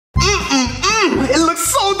It looks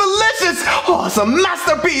so delicious. Oh, it's a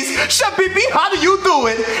masterpiece. Chef Pee-Pee, how do you do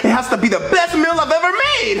it? It has to be the best meal I've ever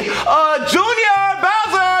made. Junior,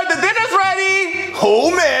 Bowser, the dinner's ready.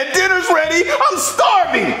 Oh man, dinner's ready. I'm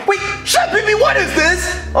starving. Wait, Chef Pee-Pee, what is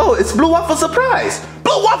this? Oh, it's Blue Waffle Surprise.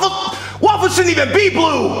 Blue Waffle? Waffles shouldn't even be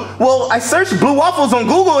blue. Well, I searched blue waffles on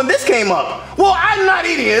Google and this came up. Well, I'm not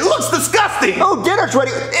eating it. It looks disgusting. Oh, dinner's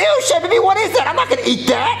ready. Ew, Chef Pee-Pee, what is that? I'm not gonna eat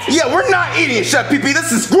that. Yeah, we're not eating it, Chef Pee-Pee.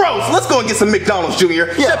 This is gross. Let's go and get some McDonald's,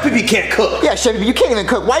 Junior. Yeah. Chef Pee-Pee can't cook. Yeah, Chef Pee-Pee, you can't even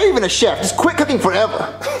cook. Why are you even a chef? Just quit cooking forever.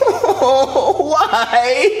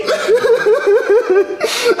 Why?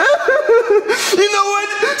 You know what?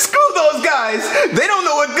 Screw those guys. They don't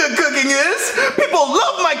know what good cooking is. People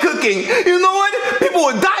love my cooking. You know what? People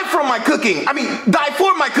would die from my cooking. I mean, die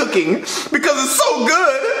for my cooking because it's so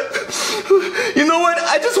good. You know what?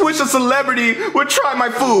 I just wish a celebrity would try my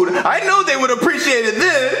food. I know they would appreciate it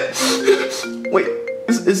then. Wait,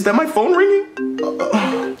 is that my phone ringing?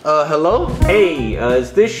 Hello? Hey,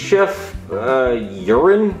 is this Chef,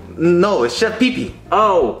 Urine? No, it's Chef Pee-Pee.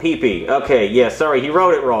 Oh, Pee-Pee. Okay, yeah, sorry, he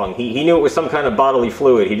wrote it wrong. He knew it was some kind of bodily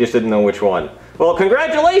fluid, he just didn't know which one. Well,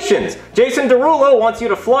 congratulations! Jason Derulo wants you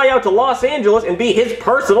to fly out to Los Angeles and be his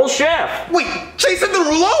personal chef! Wait, Jason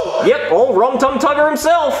Derulo? Yep, old Rum Tum Tugger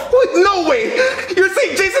himself! Wait, no way! You're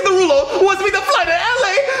saying Jason Derulo wants me to fly to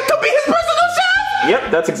LA to be his personal chef? Yep,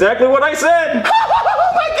 that's exactly what I said!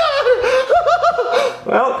 Oh my god!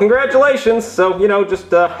 Well, congratulations. So, you know, just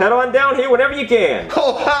head on down here whenever you can.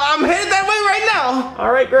 Oh, I'm headed that way right now.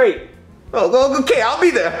 Alright, great. Oh, okay, I'll be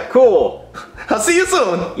there. Cool. I'll see you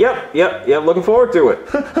soon. Yep, looking forward to it.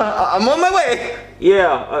 I'm on my way.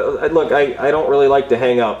 Yeah, look, I don't really like to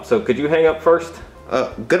hang up, so could you hang up first?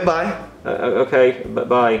 Goodbye. Okay,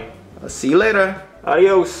 bye. See you later.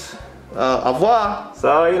 Adios. Au revoir.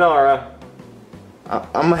 Sayonara.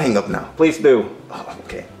 I'm gonna hang up now. Please do. Oh,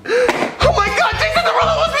 okay. Oh my god, Jason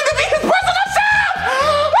Derulo wants me to be his personal chef!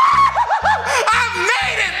 I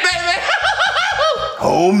made it, baby!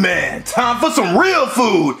 Oh man, time for some real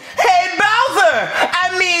food. Hey, Bowser!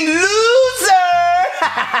 I mean, loser!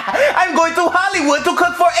 I'm going to Hollywood to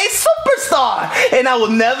cook for a superstar, and I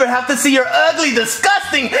will never have to see your ugly,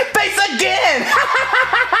 disgusting face again!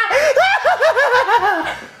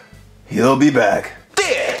 He'll be back.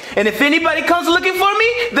 There! And if anybody comes looking for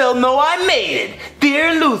me, they'll know I made it.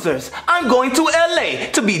 Dear losers, I'm going to LA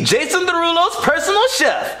to be Jason Derulo's personal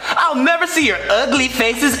chef. I'll never see your ugly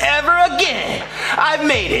faces ever again. I've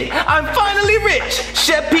made it. I'm finally rich.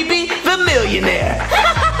 Chef Pee-Pee, the millionaire.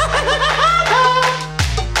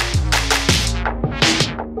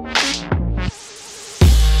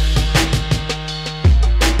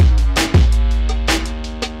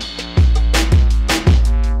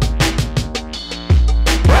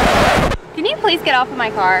 Please get off of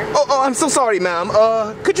my car. Oh, I'm so sorry, ma'am.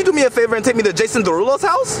 Could you do me a favor and take me to Jason Derulo's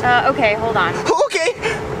house? Okay, hold on. Okay.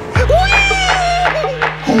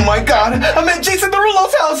 Oh my god, I'm at Jason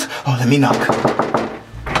Derulo's house. Oh, let me knock.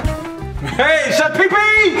 Hey, Chef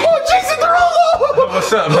Pee-Pee! Oh, Jason Derulo!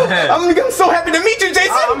 What's up, man? I'm so happy to meet you,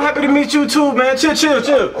 Jason. I'm happy to meet you too, man. Chill.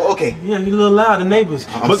 Okay. Yeah, you're a little loud, the neighbors.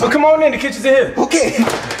 But come on in, the kitchen's in here. Okay.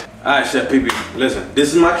 All right, Chef Pee-Pee, listen,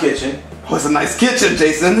 this is my kitchen. Oh, it's a nice kitchen,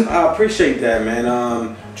 Jason. I appreciate that, man.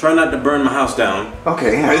 Try not to burn my house down.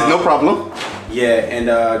 Okay, there's no problem. Yeah, and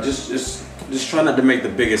just try not to make the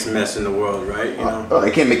biggest mess in the world, right? You know.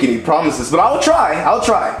 I can't make any promises, but I'll try. All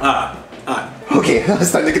right. Okay,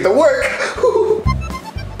 it's time to get to work.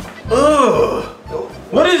 Ugh.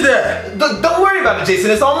 What is that? Don't worry about it,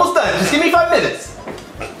 Jason. It's almost done. Just give me 5 minutes.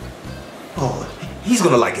 Oh, he's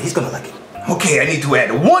gonna like it. Okay, I need to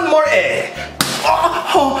add one more egg.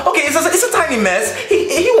 Oh, okay, it's a tiny mess.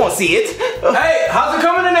 He won't see it. Hey, how's it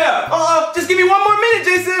coming in there? Just give me 1 more minute,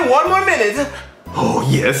 Jason. 1 more minute. Oh,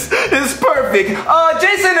 yes, it's perfect.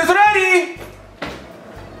 Jason, it's ready.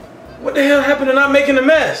 What the hell happened to not making a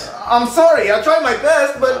mess? I'm sorry, I tried my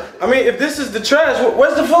best, but... I mean, if this is the trash,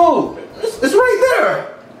 where's the food? It's right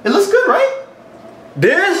there. It looks good, right?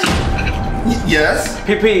 This? Yes.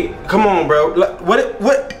 Pee-Pee, come on, bro.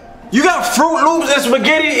 What? You got Fruit Loops and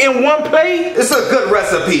spaghetti in one plate? It's a good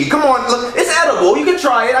recipe. Come on, look, it's edible. You can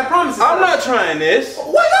try it, I promise. I'm not trying this.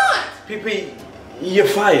 Why not? Pee-Pee, you're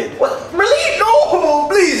fired. What? Really? No,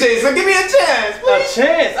 please, Jason, give me a chance, please. A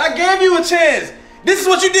chance? I gave you a chance. This is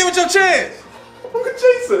what you did with your chance.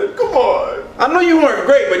 Jason, come on. I know you weren't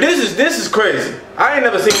great, but this is crazy. I ain't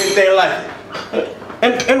never seen anything like it.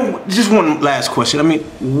 And just one last question. I mean,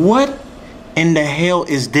 what in the hell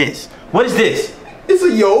is this? What is this? It's a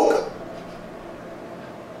yolk.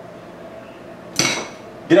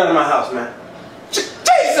 Get out of my house, man.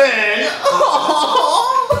 Jason!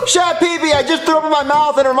 Oh, Chef Pee-Pee, I just threw up in my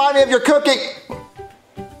mouth and it reminded me of your cooking.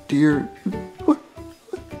 Dear.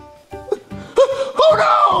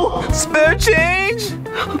 Oh no! Spare change?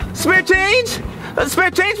 Spare change?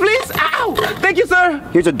 Spare change, please? Ow! Thank you, sir.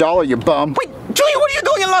 Here's $1, you bum. Wait, Junior, what are you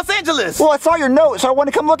doing in Los Angeles? Well, I saw your note, so I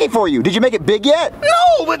wanted to come looking for you. Did you make it big yet?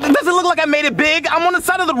 No, but does it look like I made it big? I'm on the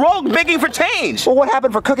side of the road begging for change. Well, what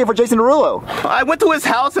happened for cooking for Jason Derulo? I went to his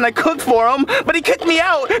house and I cooked for him, but he kicked me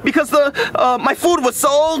out because my food was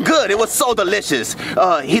so good. It was so delicious.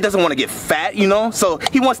 He doesn't want to get fat, you know, so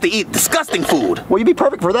he wants to eat disgusting food. Well, you'd be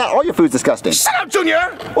perfect for that. All your food's disgusting. Shut up,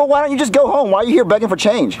 Junior! Well, why don't you just go home? Why are you here begging for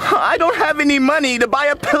change? I don't have any money to buy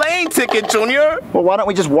a plane ticket, Junior. Well, why don't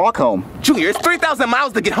we just walk home? Junior, it's 3,000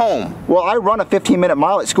 miles to get home. Well, I run a 15-minute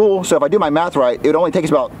mile at school, so if I do my math right, it would only take us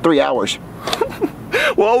about 3 hours.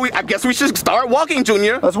 Well, I guess we should start walking,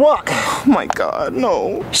 Junior. Let's walk. Oh my God,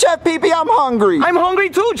 no. Chef Pee-Pee, I'm hungry. I'm hungry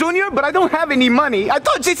too, Junior, but I don't have any money. I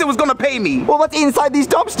thought Jason was gonna pay me. Well, let's eat inside these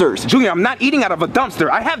dumpsters. Junior, I'm not eating out of a dumpster.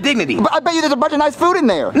 I have dignity. But I bet you there's a bunch of nice food in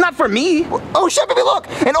there. Not for me. Oh, Chef Pee-Pee, look,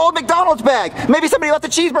 an old McDonald's bag. Maybe somebody left a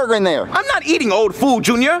cheeseburger in there. I'm not eating old food,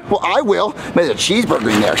 Junior. Well, I will. Maybe there's a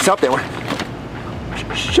cheeseburger in there. Something.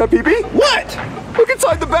 Chef Pee-Pee? What? Look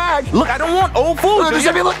inside the bag. Look, I don't want old food, Chef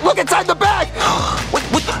Junior. Pee-Pee, look inside the bag. What?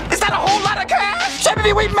 Is that a whole lot of cash? Chef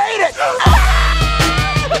Pee-Pee, we made it.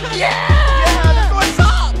 Yeah, what's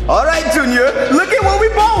up? All right, Junior, look at what we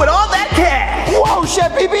bought with all that cash. Whoa,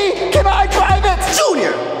 Chef Pee-Pee, can I drive it?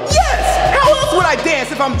 Junior, yes. How else would I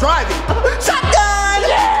dance if I'm driving? Shotgun.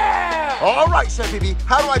 Yeah. All right, Chef Pee-Pee,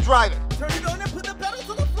 how do I drive it? Turn it on and put the pedal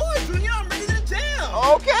to the floor, Junior. I'm ready to jam.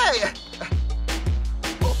 Okay.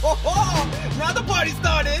 Now the party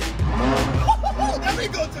started. There we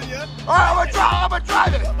go, Junior. All right, I'm gonna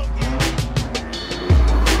drive it.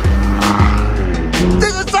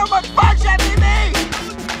 This is so much fun, Chef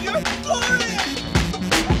Pee-Pee. You're flying.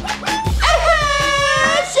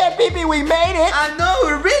 Chef Pee-Pee, we made it. I know,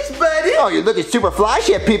 we're rich, buddy. Oh, you're looking super fly,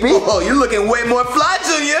 Chef Pee-Pee. Oh, you're looking way more fly,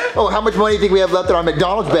 Junior. Oh, how much money do you think we have left in our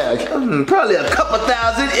McDonald's bag? Probably a couple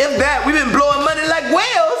thousand, if that. We've been blowing money like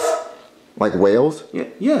whales. Like whales?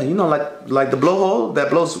 Yeah, you know, like the blowhole that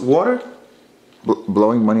blows water.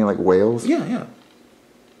 Blowing money like whales? Yeah.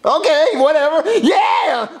 Okay, whatever.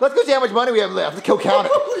 Yeah! Let's go see how much money we have left. Let's go count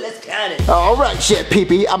it. Let's count it. All right, Chef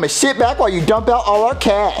Pee-Pee. I'm gonna sit back while you dump out all our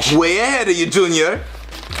cash. Way ahead of you, Junior.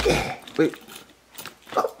 Wait.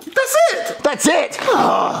 Oh, that's it. That's it.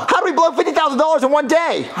 How do we blow $50,000 in one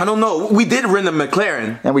day? I don't know. We did rent a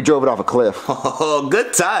McLaren. And we drove it off a cliff. Oh,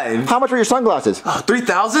 good time. How much were your sunglasses?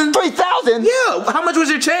 3,000? 3,000? Yeah. How much was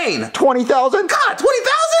your chain? 20,000? God,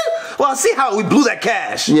 20,000? Well, see how we blew that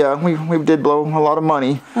cash. Yeah, we did blow a lot of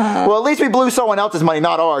money. Well, at least we blew someone else's money,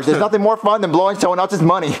 not ours. There's nothing more fun than blowing someone else's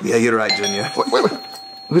money. Yeah, you're right, Junior. Wait.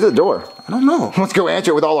 Who's at the door? I don't know. Let's go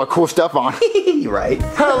answer it with all our cool stuff on. You're right.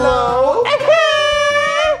 Hello?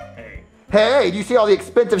 Hey, do you see all the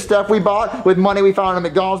expensive stuff we bought with money we found in a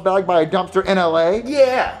McDonald's bag by a dumpster in LA?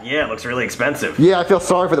 Yeah. Yeah, it looks really expensive. Yeah, I feel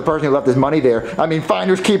sorry for the person who left his money there. I mean,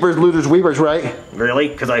 finders, keepers, losers, weavers, right? Really?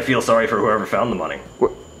 Because I feel sorry for whoever found the money.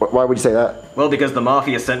 Why would you say that? Well, because the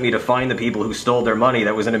mafia sent me to find the people who stole their money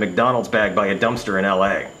that was in a McDonald's bag by a dumpster in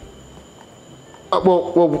LA.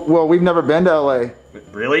 Well, we've never been to LA.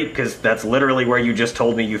 Really? Because that's literally where you just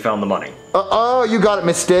told me you found the money. Oh, you got it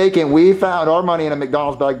mistaken. We found our money in a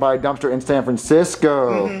McDonald's bag by a dumpster in San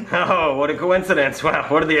Francisco. Oh, what a coincidence. Wow,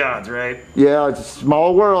 what are the odds, right? Yeah, it's a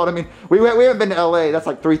small world. I mean, we haven't been to LA. That's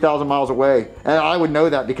like 3,000 miles away. And I would know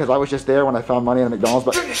that because I was just there when I found money in a McDonald's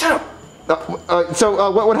bag. Shut up.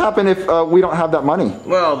 So what would happen if we don't have that money?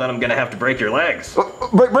 Well, then I'm gonna have to break your legs.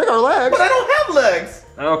 Break our legs? But I don't have legs.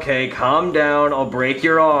 Okay, calm down. I'll break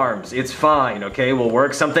your arms. It's fine, okay? We'll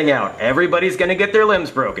work something out. Everybody's gonna get their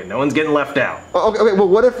limbs broken. No one's getting left out. Okay, well,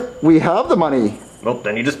 what if we have the money? Well,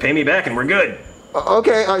 then you just pay me back and we're good.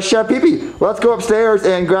 Okay, Chef Pee-Pee, let's go upstairs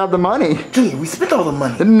and grab the money. Junior, we spent all the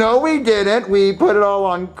money. No, we didn't. We put it all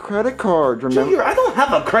on credit cards, remember? Junior, I don't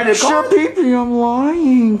have a credit card. Chef Pee-Pee, I'm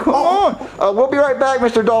lying. Come on. We'll be right back,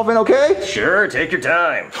 Mr. Dolphin, okay? Sure, take your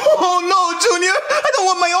time. Oh no, Junior! I don't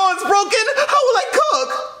want my arms broken! How will I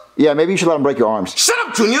cook? Yeah, maybe you should let him break your arms. Shut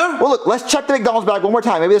up, Junior! Well, look, let's check the McDonald's bag one more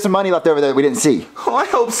time. Maybe there's some money left over there that we didn't see. Oh, I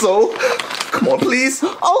hope so. Come on, please.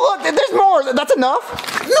 Oh, look, there's more. That's enough.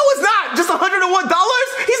 No, it's not. Just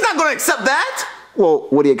 $101? He's not gonna accept that. Well,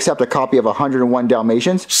 would he accept a copy of 101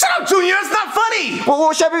 Dalmatians? Shut up, Junior! It's not funny!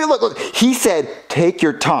 Well, Chef Pee-Pee, look, he said, take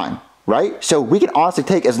your time, right? So we can honestly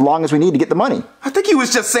take as long as we need to get the money. I think he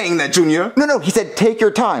was just saying that, Junior. No, he said, take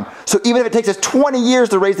your time. So even if it takes us 20 years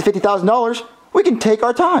to raise the $50,000, we can take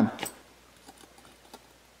our time.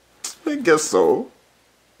 I guess so.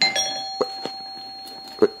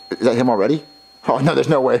 Is that him already? Oh, no, there's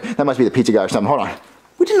no way. That must be the pizza guy or something. Hold on.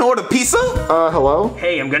 We didn't order pizza. Hello?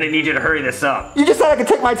 Hey, I'm gonna need you to hurry this up. You just said I could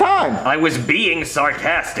take my time. I was being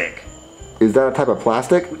sarcastic. Is that a type of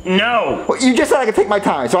plastic? No! Well, you just said I could take my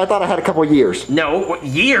time, so I thought I had a couple years. No,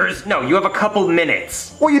 years? No, you have a couple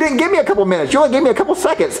minutes. Well, you didn't give me a couple minutes. You only gave me a couple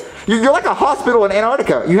seconds. You're like a hospital in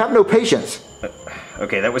Antarctica. You have no patience.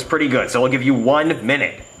 Okay, that was pretty good, so I'll give you 1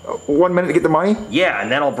 minute. 1 minute to get the money? Yeah,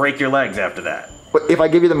 and then I'll break your legs after that. But if I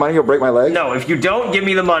give you the money, you'll break my leg? No, if you don't give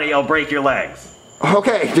me the money, I'll break your legs.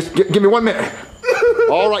 Okay, just give me 1 minute.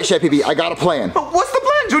 All right, Chef PB, I got a plan. What's the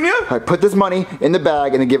plan, Junior? All right, put this money in the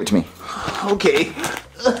bag and then give it to me. Okay.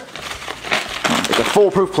 It's a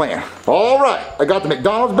foolproof plan. All right, I got the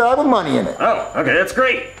McDonald's bag with money in it. Oh, okay, that's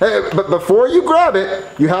great. Hey, but before you grab it,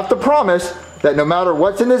 you have to promise that no matter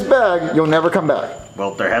what's in this bag, you'll never come back.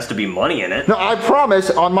 Well, there has to be money in it. No, I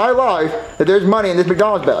promise on my life that there's money in this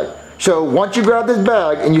McDonald's bag. So once you grab this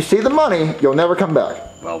bag and you see the money, you'll never come back.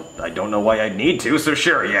 Well, I don't know why I'd need to, so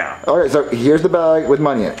sure, yeah. All right, so here's the bag with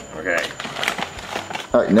money in it. Okay.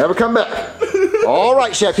 All right, never come back. All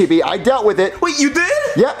right, Chef PB, I dealt with it. Wait, you did?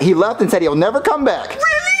 Yep, he left and said he'll never come back.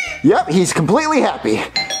 Really? Yep, he's completely happy.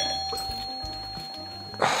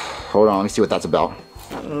 Hold on, let me see what that's about.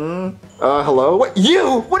 Hello? What,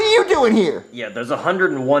 you? What are you doing here? Yeah, there's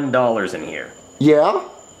 $101 in here. Yeah?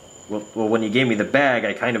 Well, when you gave me the bag,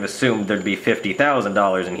 I kind of assumed there'd be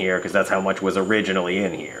 $50,000 in here, because that's how much was originally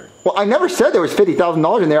in here. Well, I never said there was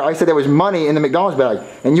 $50,000 in there. I said there was money in the McDonald's bag,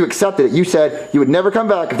 and you accepted it. You said you would never come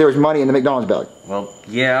back if there was money in the McDonald's bag. Well,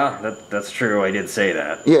 yeah, that's true. I did say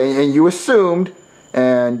that. Yeah, and you assumed,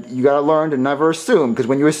 and you gotta learn to never assume, because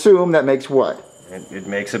when you assume, that makes what? It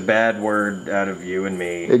makes a bad word out of you and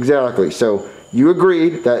me. Exactly. So you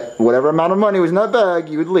agreed that whatever amount of money was in that bag,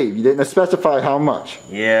 you would leave. You didn't specify how much.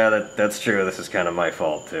 Yeah, that's true. This is kind of my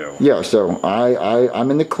fault, too. Yeah, so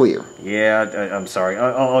I'm in the clear. Yeah, I'm sorry.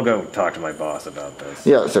 I'll go talk to my boss about this.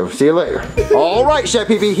 Yeah, so see you later. All right, Chef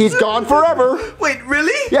PB, he's gone forever. Wait,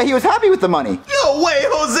 really? Yeah, he was happy with the money. No way,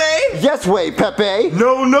 Jose. Yes way, Pepe.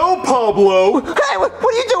 No, Pablo. Hey, what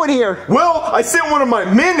are you doing here? Well, I sent one of my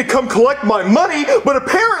men to come collect my money, but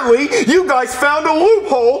apparently you guys found a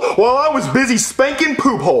loophole while I was busy spanking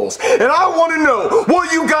poop holes. And I want to know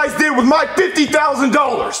what you guys did with my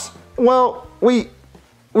 $50,000. Well, we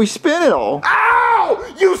spent it all.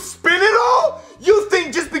 Ow! You spin it all? You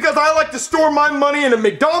think just because I like to store my money in a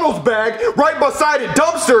McDonald's bag right beside a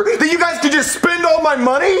dumpster that you guys could just spend all my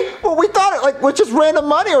money? Well, we thought it was just random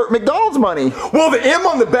money or McDonald's money. Well, the M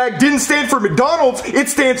on the bag didn't stand for McDonald's, it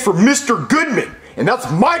stands for Mr. Goodman. And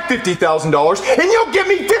that's my $50,000, and you'll give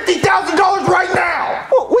me $50,000 right now!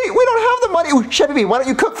 Well, we don't have the money. Chef PB, why don't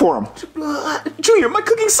you cook for him? Junior, my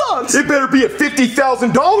cooking sucks. It better be a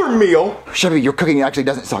 $50,000 meal. Chef PB, your cooking actually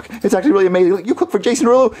doesn't suck. It's actually really amazing. Look, you cook for Jason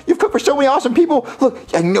Derulo. You've cooked for so many awesome people. Look,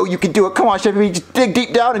 I know you can do it. Come on, Chef PB, just dig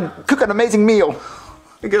deep down and cook an amazing meal.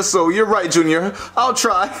 I guess so. You're right, Junior. I'll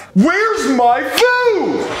try. Where's my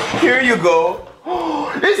food? Here you go.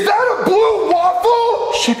 Is that a blue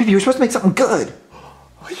waffle? Chef PB, you're supposed to make something good.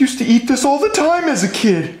 I used to eat this all the time as a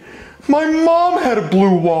kid. My mom had a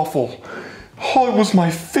blue waffle. Oh, it was my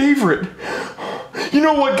favorite. You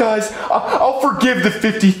know what, guys? I'll forgive the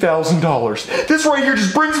 $50,000. This right here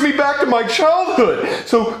just brings me back to my childhood.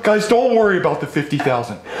 So, guys, don't worry about the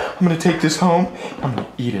 $50,000. I'm gonna take this home. I'm gonna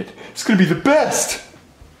eat it. It's gonna be the best.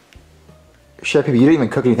 Chef PB, you didn't even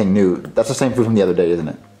cook anything new. That's the same food from the other day, isn't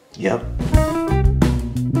it? Yep.